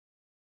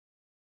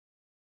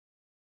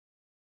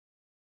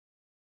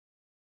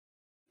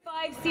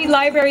Seed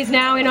libraries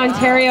now in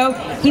Ontario.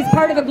 He's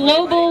part of a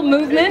global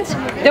movement,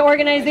 the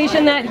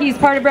organization that he's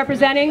part of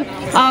representing.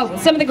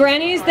 Some of the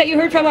grannies that you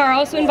heard from are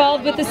also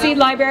involved with the seed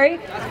library.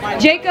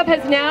 Jacob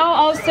has now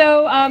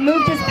also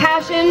moved his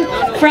passion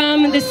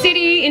from the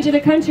city into the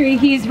country.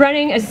 He's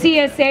running a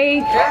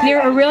CSA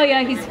near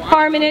Aurelia. He's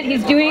farming it.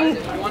 He's doing,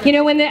 you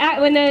know, when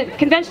the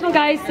conventional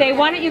guys say,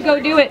 why don't you go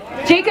do it?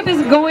 Jacob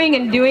is going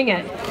and doing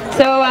it.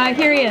 So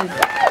here he is.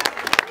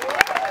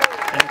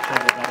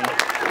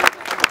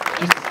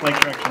 Just a slight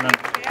correction on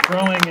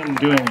growing and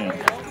doing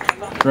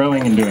it.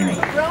 Growing and doing it.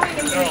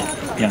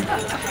 Yeah.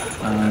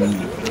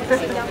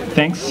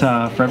 Thanks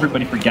for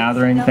everybody for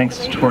gathering. Thanks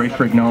to Tori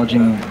for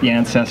acknowledging the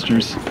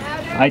ancestors.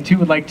 I too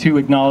would like to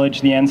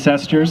acknowledge the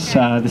ancestors,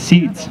 the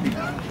seeds,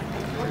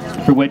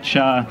 for which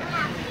none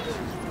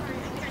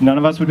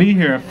of us would be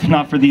here if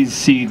not for these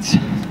seeds.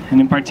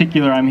 And in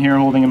particular, I'm here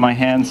holding in my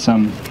hand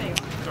some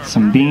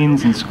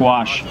beans and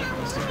squash.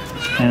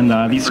 And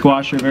these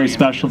squash are very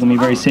special to me,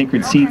 very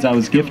sacred seeds I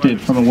was gifted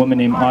from a woman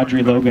named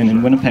Audrey Logan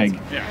in Winnipeg,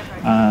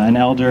 an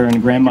elder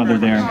and grandmother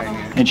there.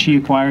 And she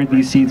acquired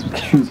these seeds,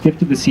 she was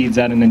gifted the seeds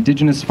at an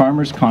Indigenous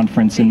Farmers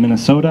Conference in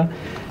Minnesota.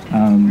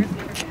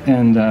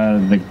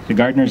 The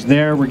gardeners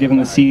there were given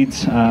the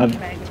seeds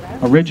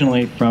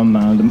originally from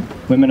the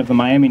women of the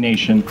Miami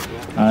Nation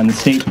in the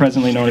state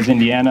presently known as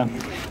Indiana.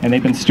 And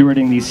they've been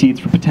stewarding these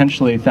seeds for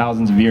potentially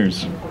thousands of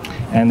years.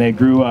 And they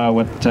grew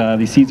what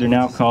these seeds are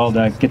now called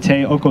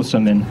Gete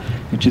Okosamin,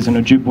 which is an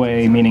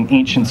Ojibwe meaning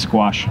ancient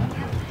squash.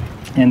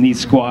 And these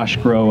squash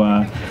grow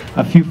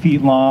a few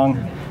feet long,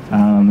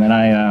 and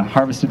I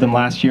harvested them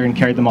last year and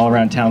carried them all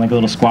around town like a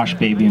little squash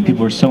baby, and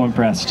people were so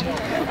impressed.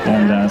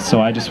 And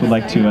so I just would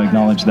like to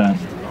acknowledge that.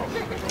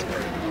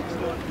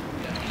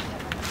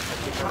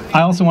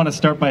 I also want to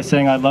start by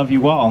saying I love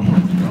you all.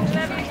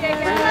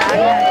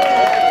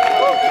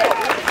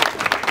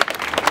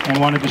 And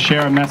wanted to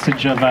share a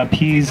message of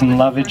peace and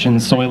lovage and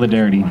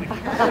solidarity. And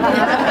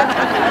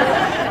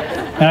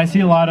I see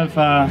a lot of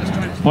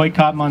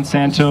boycott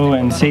Monsanto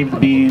and save the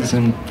bees,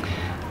 and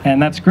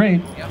that's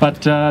great,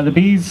 but the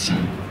bees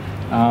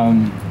are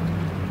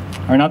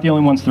not the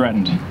only ones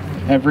threatened.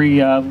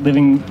 Every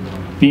living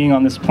being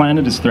on this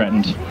planet is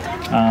threatened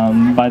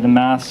by the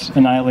mass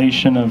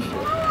annihilation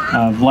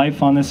of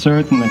life on this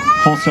earth and the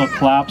wholesale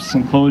collapse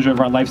and closure of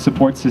our life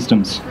support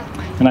systems.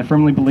 And I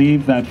firmly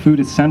believe that food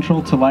is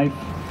central to life.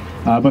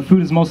 But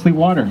food is mostly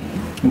water,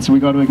 and so we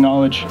got to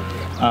acknowledge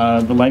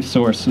the life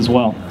source as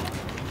well.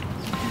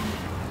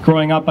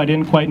 Growing up, I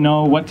didn't quite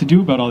know what to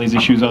do about all these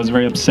issues. I was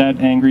very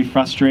upset, angry,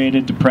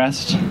 frustrated,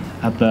 depressed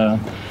at the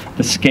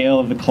scale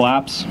of the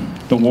collapse,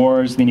 the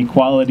wars, the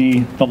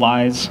inequality, the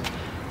lies.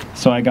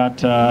 So I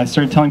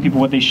started telling people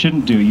what they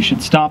shouldn't do. You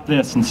should stop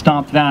this and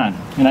stop that.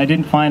 And I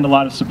didn't find a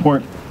lot of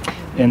support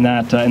in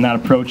that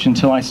approach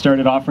until I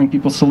started offering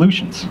people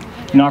solutions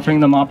and offering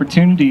them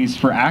opportunities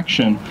for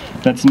action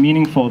that's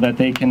meaningful, that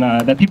they can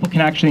that people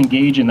can actually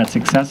engage in, that's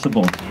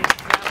accessible.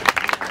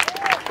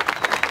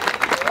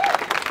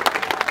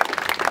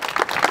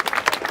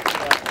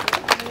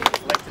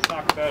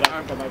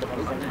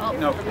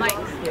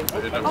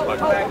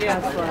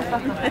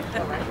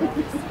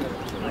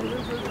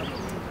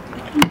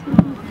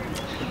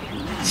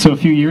 So a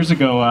few years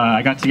ago,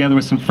 I got together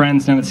with some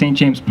friends down at St.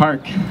 James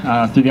Park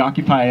through the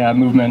Occupy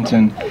movement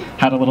and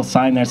had a little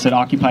sign there that said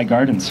Occupy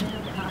Gardens.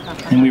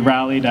 And we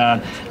rallied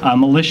a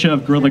militia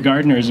of guerrilla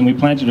gardeners, and we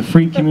planted a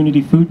free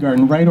community food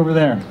garden right over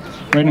there,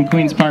 right in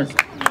Queen's Park.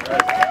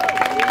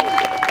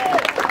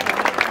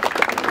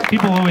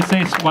 People always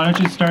say, why don't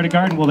you start a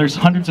garden? Well, there's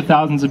hundreds of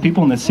thousands of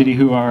people in this city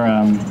who are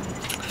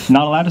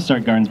not allowed to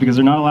start gardens because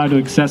they're not allowed to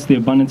access the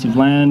abundance of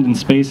land and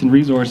space and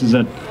resources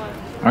that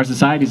our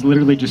society is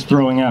literally just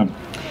throwing out.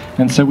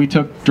 And so we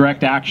took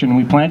direct action.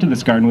 We planted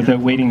this garden without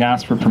waiting to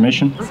ask for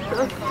permission.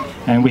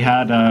 And we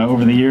had,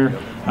 over the year,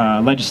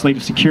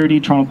 legislative security,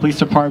 Toronto Police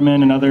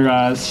Department, and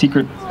other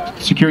secret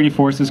security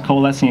forces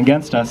coalescing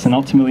against us. And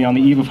ultimately, on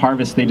the eve of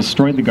harvest, they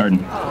destroyed the garden.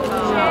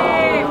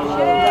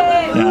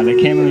 Yeah,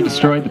 they came and they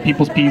destroyed the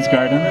People's Peas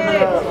Garden.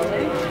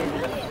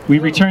 We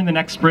returned the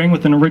next spring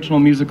with an original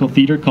musical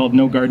theater called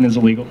No Garden is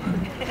Illegal.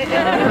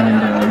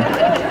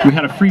 And we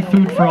had a free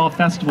food for all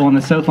festival in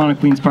the south lawn of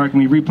Queen's Park,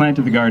 and we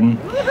replanted the garden,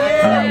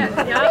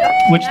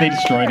 which they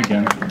destroyed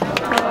again.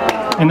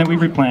 And then we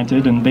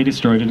replanted, and they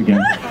destroyed it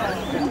again.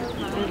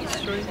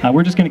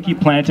 We're just going to keep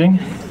planting,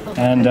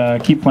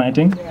 and keep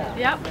planting.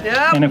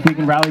 And if we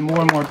can rally more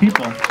and more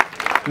people,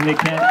 then they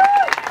can't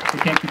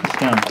keep us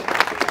down.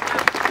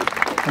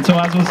 And so,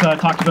 as was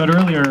talked about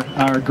earlier,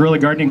 our Guerrilla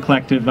Gardening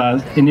Collective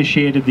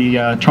initiated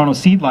the Toronto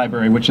Seed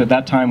Library, which at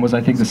that time was,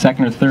 I think, the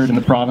second or third in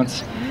the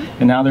province.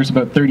 And now there's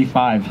about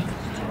 35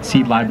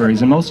 seed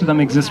libraries, and most of them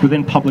exist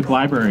within public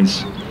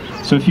libraries.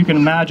 So if you can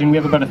imagine, we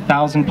have about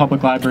 1,000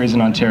 public libraries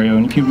in Ontario,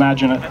 and if you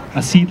imagine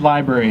a seed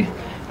library,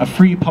 a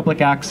free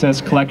public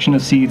access collection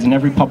of seeds in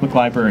every public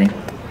library.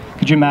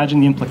 Could you imagine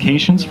the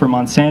implications for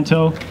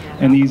Monsanto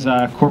and these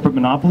corporate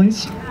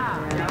monopolies?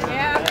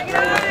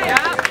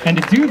 And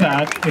And to do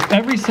that, if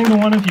every single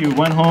one of you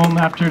went home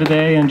after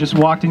today and just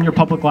walked in your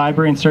public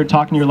library and started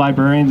talking to your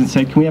librarians and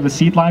said, can we have a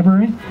seed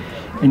library?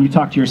 And you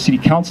talk to your city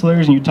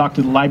councilors and you talk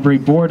to the library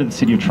board of the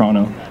City of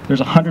Toronto. There's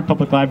 100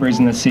 public libraries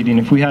in this city,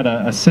 and if we had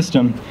a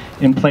system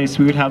in place,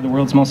 we would have the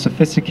world's most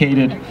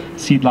sophisticated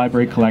seed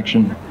library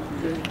collection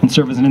and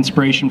serve as an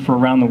inspiration for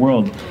around the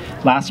world.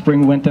 Last spring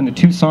we went down to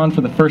Tucson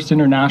for the first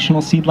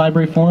International Seed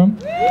Library Forum.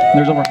 And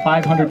there's over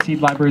 500 seed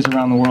libraries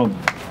around the world.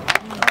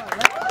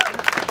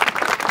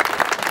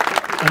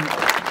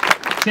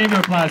 And save your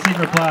applause, save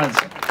your applause.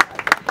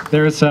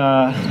 There's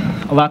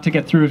a lot to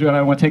get through, and I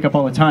don't want to take up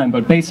all the time,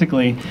 but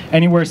basically,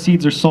 anywhere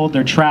seeds are sold,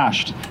 they're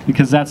trashed,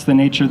 because that's the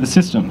nature of the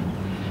system.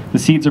 The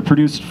seeds are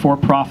produced for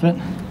profit,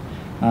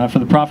 for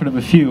the profit of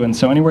a few, and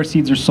so anywhere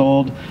seeds are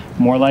sold,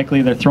 more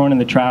likely they're thrown in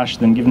the trash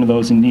than given to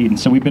those in need. And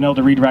so we've been able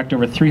to redirect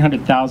over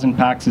 300,000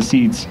 packs of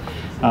seeds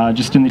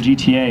just in the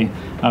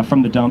GTA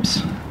from the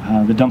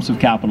dumps of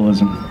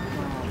capitalism.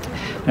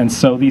 And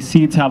so these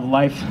seeds have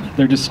life,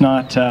 they're just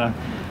not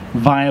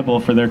viable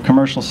for their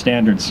commercial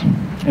standards.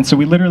 And so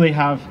we literally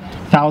have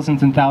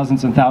thousands and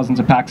thousands and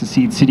thousands of packs of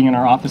seeds sitting in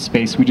our office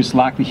space. We just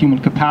lack the human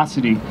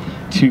capacity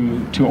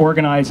to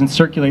organize and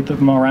circulate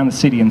them around the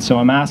city. And so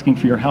I'm asking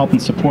for your help and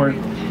support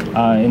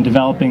in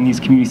developing these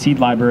community seed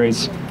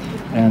libraries.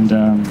 And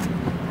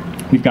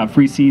we've got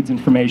free seeds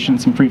information,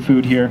 some free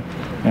food here,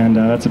 and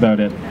that's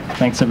about it.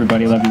 Thanks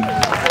everybody, love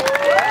you.